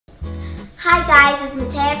Hi guys, it's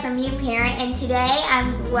Matea from YouParent, and today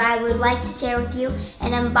I would like to share with you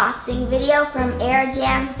an unboxing video from Air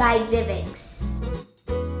Jams by Zivix.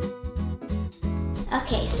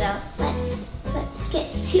 Okay, so let's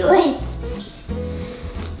get to it.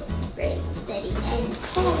 Very steady and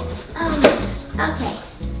pull. Okay.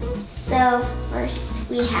 So first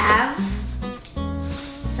we have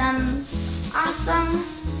some awesome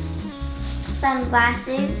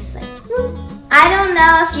sunglasses. I don't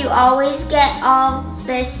know if you always get all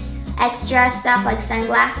this extra stuff like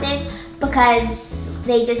sunglasses because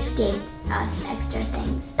they just gave us extra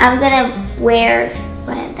things. I'm gonna wear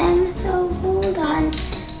one of them, so hold on.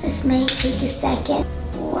 This may take a second.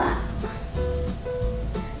 Wow.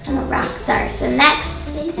 I'm a rock star. So next,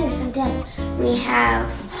 these are so dumb. We have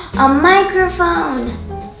a microphone.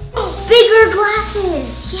 Bigger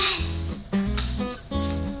glasses, yes.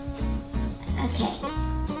 Okay.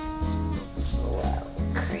 Whoa,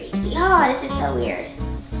 crazy. Oh, this is so weird.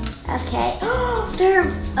 Okay. Oh,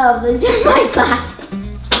 these are my glasses.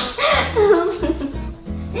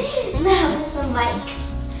 That was a mic.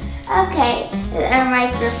 Okay, our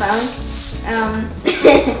microphone.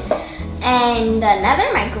 And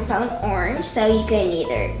another microphone, orange, so you can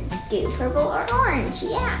either do purple or orange,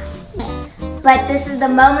 yeah. But this is the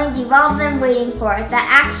moment you've all been waiting for, the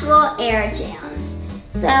actual Air Jams.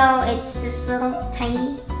 So it's this little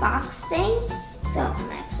tiny box thing. So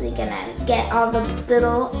I'm actually gonna get all the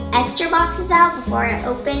little extra boxes out before I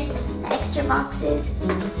open the extra boxes.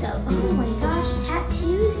 So, oh my gosh,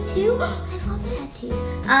 tattoos too. I love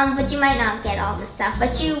tattoos. But you might not get all the stuff,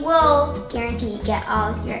 but you will guarantee get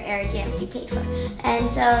all your Air Jams you paid for. And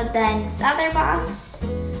so then this other box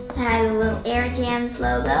has a little Air Jams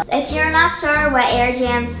logo. If you're not sure what Air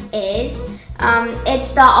Jams is,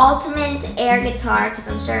 it's the ultimate air guitar, because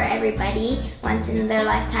I'm sure everybody once in their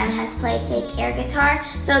lifetime has played fake air guitar.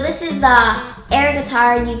 So this is the air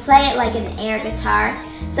guitar. You play it like an air guitar.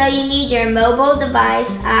 So you need your mobile device,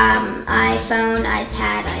 iPhone,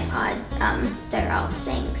 iPad, iPod, they're all the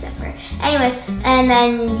same except for, anyways, and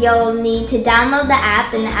then you'll need to download the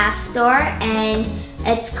app in the App Store, and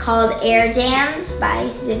it's called Air Jams by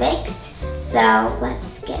Zivix. So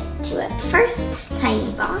let's get to it. First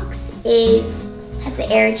tiny box has the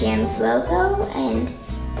Air Jams logo, and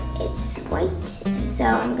it's white. And so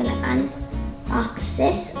I'm gonna unbox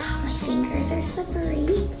this. Oh, my fingers are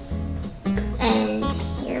slippery. And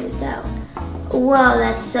here we go. Whoa,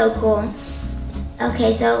 that's so cool.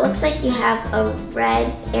 Okay, so it looks like you have a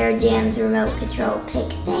red Air Jams remote control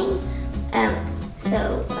pick thing.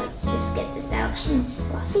 So let's just get this out. And it's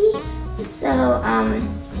fluffy. So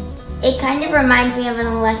it kind of reminds me of an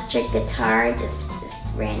electric guitar, just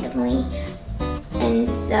randomly. And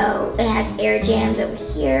so it has Air Jams over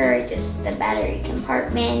here, just the battery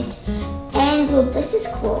compartment. And well, this is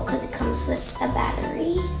cool because it comes with a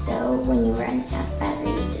battery. So when you run out of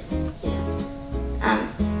battery, you just,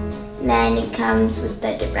 then it comes with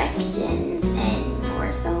the directions and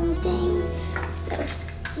more foam things. So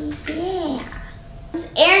yeah.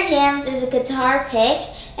 Air Jams is a guitar pick,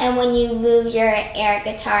 and when you move your air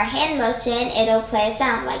guitar hand motion, it'll play a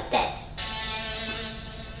sound like this.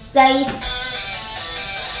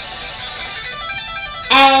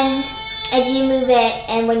 And if you move it,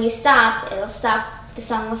 and when you stop, it'll stop, the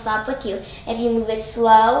song will stop with you. If you move it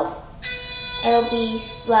slow, it'll be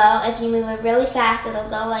slow. If you move it really fast, it'll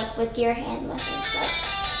go like with your hand motions,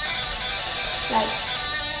 like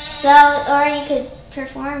so, or you could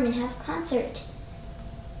perform and have a concert.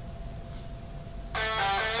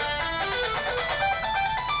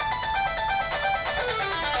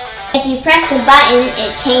 If you press the button,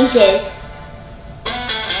 it changes.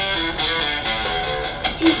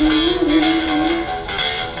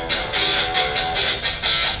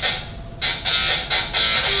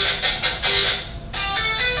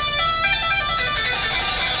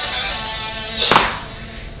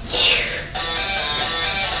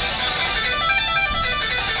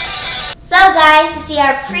 So guys, to see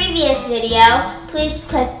our previous video, please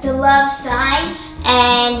click the love sign,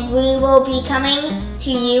 and we will be coming to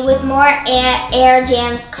you with more Air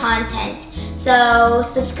Jams content. So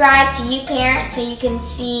subscribe to YouParent so you can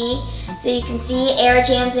see Air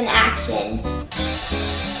Jams in action.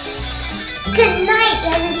 Good night,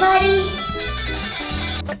 everybody.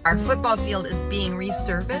 Our football field is being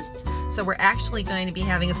resurfaced, so we're actually going to be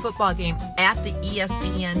having a football game at the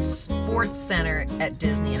ESPN Sports Center at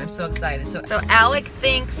Disney, and I'm so excited. So Alec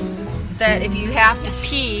thinks that if you have to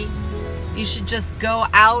pee, you should just go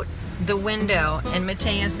out the window, and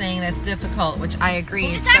Matea is saying that's difficult, which I agree,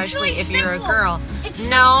 it's especially if you're a girl.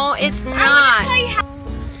 No, it's not. I'm gonna tell you how.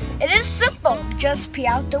 It is simple. Just pee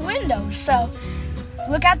out the window. So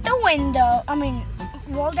Look out the window.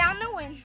 Roll down the window.